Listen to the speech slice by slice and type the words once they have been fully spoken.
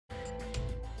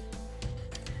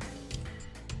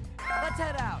Let's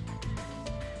head out.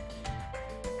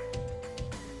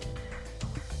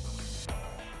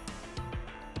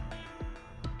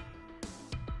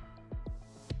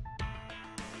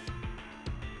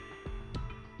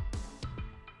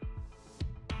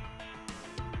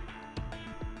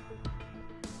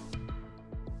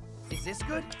 Is this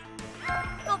good?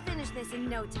 I'll finish this in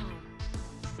no time.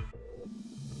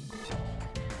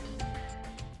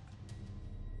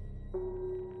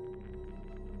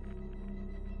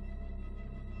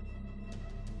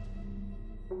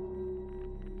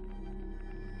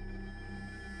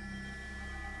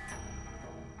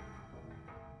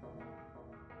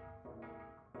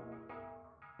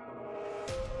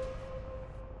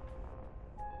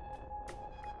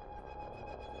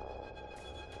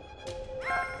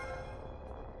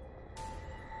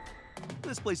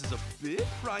 This place is a bit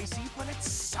pricey, but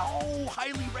it's so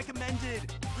highly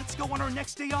recommended. Let's go on our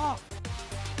next day off.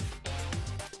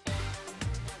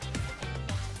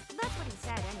 That's what he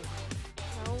said anyway.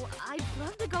 So I'd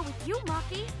love to go with you,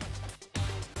 Maki.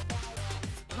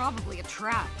 It's probably a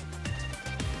trap.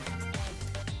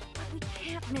 But we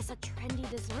can't miss a trendy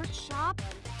dessert shop.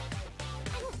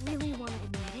 I don't really want to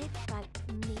admit it, but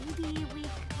maybe we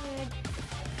could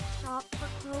shop for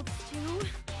clothes too.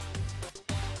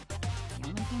 The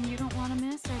only thing you don't want to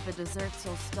miss are the desserts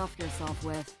you'll stuff yourself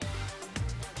with.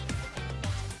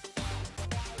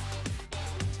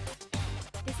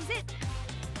 This is it.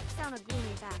 It's down a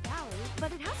gloomy back alley,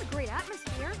 but it has a great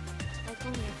atmosphere. Like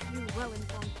only a few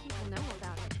well-informed people know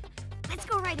about it. Let's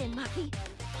go right in, Maki.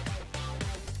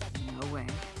 No way.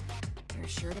 There's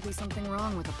sure to be something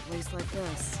wrong with a place like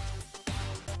this.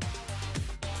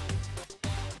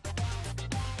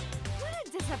 What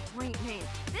a disappointment.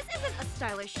 This isn't a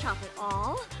stylish shop at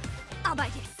all. I'll buy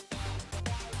this.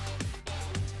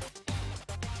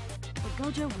 Would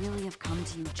Gojo really have come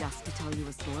to you just to tell you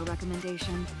a store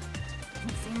recommendation?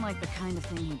 Doesn't seem like the kind of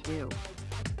thing he'd do.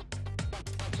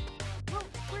 Well,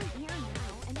 we're here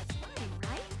now, and it's fine,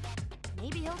 right?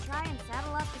 Maybe he'll try and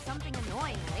saddle us with something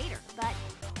annoying later, but...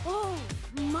 Oh,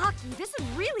 Maki, this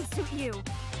would really suit you!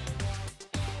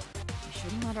 We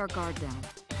shouldn't let our guard down.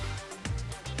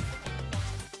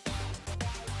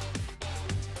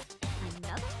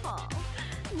 Another fall.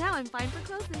 Now I'm fine for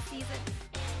clothes this season.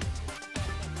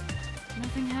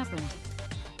 Nothing happened.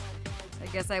 I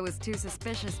guess I was too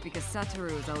suspicious because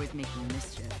Satoru is always making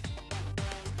mischief.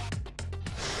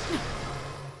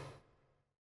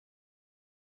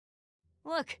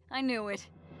 Look, I knew it.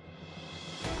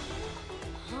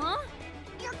 Huh?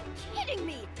 You're kidding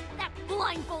me! That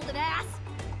blindfolded ass!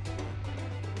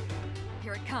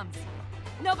 Here it comes.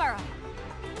 Nobara!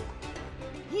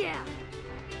 Yeah!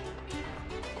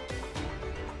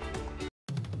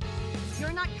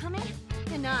 You're not coming?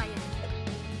 Deny it.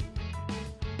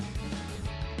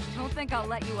 Don't think I'll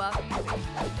let you up.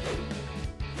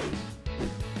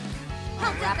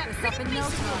 I'll Wrap this up in no time.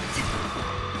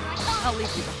 I'll leave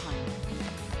you behind.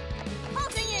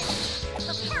 Holding it!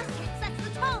 The first hit sets the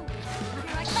tone!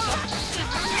 Here I come!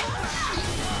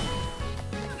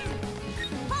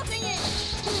 Holding it!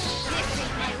 This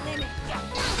ain't my limit!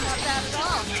 Not bad at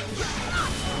all.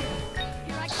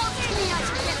 Here I come! Maybe I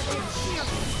should get a little cheer.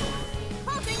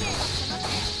 Holding it!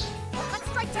 Let's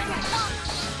strike together!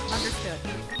 Understood.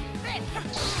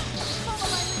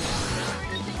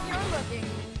 You're looking.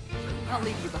 I'll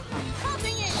leave you behind.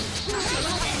 Holding it! Here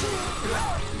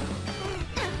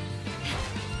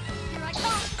I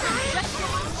come! Here I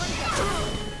come!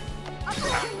 I've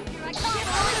seen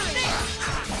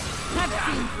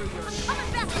through your... I'm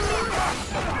coming back to you!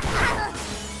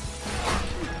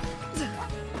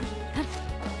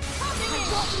 Holding it! Here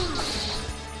I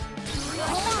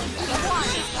come!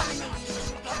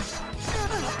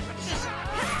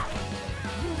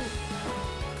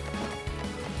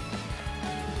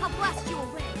 I'll blast you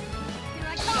away! Here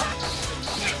I come!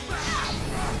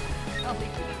 I'll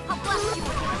leave you. I'll blast you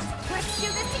away! Let's do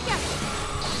this together!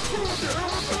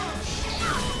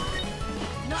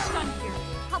 Not done here.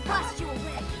 I'll blast you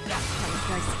away! That was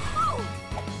dicey. Oh!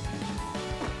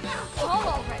 All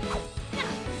already.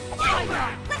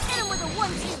 Let's hit him with a 1-2!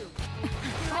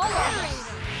 All already.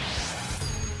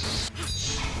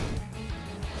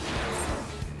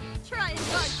 Try and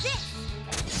guard this!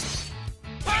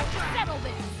 Time to settle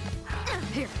this!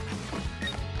 Here.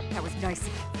 That was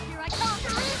dicey. Here I come!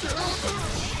 Here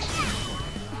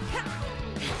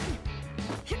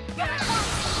I come!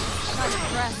 Not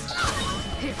impressed.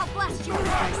 Here. I'll blast you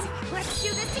away! Let's do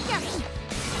this together!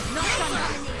 Not done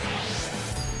yet.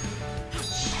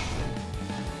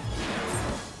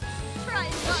 Try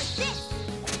and guard this!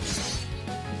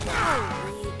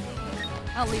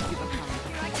 I'll leave you behind.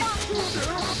 Here I come!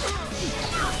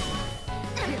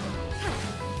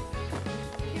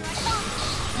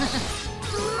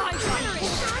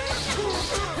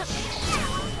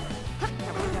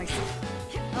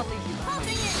 I'll leave you behind.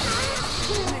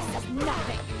 This is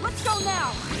nothing. Let's go now.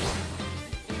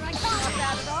 Here I come. Not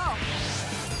bad at all.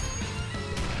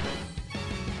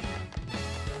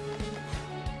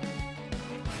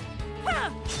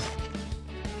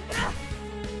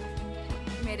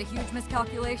 Made a huge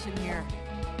miscalculation here.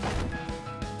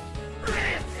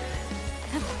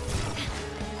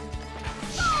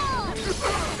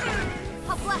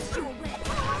 I'll blast you away.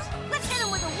 Let's hit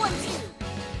him with a 1-2.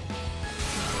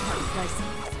 Guys,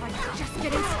 this fight's just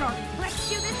getting started. Let's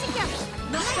do this together.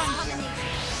 Not done. Combination.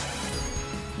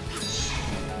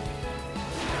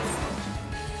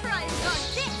 Try and start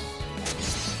this.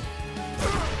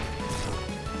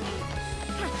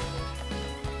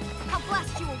 I'll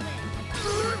blast you away.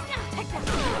 Take that.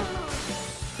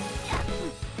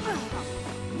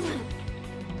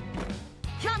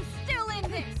 I'm still in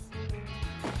this.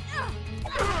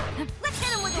 Let's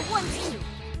hit him with a 1-2.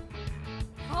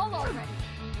 Fall already.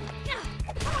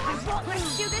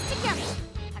 Let's do this together.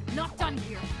 I'm not done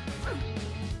here.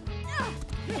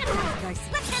 Guys,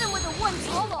 Let's hit him with a 1-2.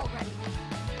 fall already.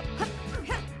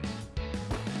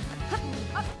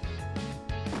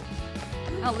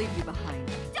 I'll leave you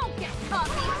behind. Don't get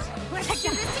cocky. Let's do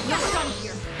this Not together. done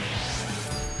here.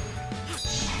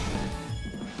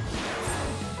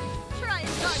 Try and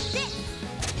start this.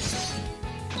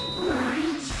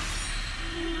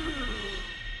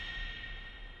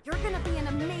 You're gonna be an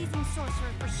amazing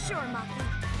sorcerer for sure, Maki.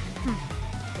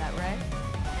 Is that right?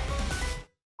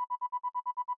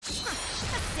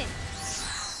 That's it.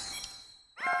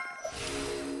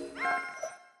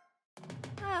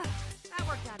 That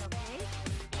worked out okay.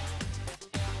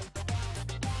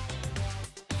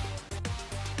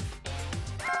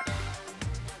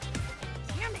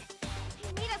 Damn it!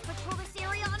 They made us patrol this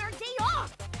area on our day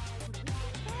off! Would we get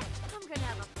back? I'm gonna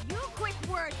have a few quick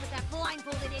words with that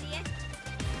blindfolded idiot.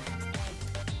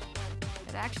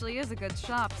 It actually is a good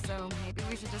shop, so maybe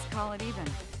we should just call it even.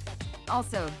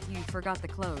 Also, you forgot the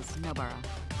clothes, Nobara.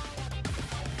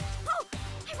 Oh!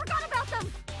 I forgot about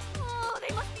them! Oh,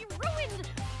 they must be ruined!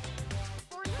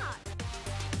 Or not.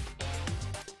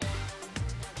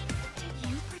 Did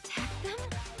you protect them?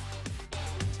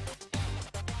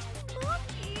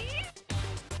 Maki!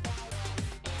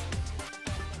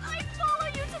 I follow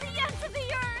you to the ends of the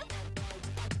earth!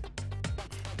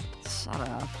 Shut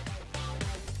up.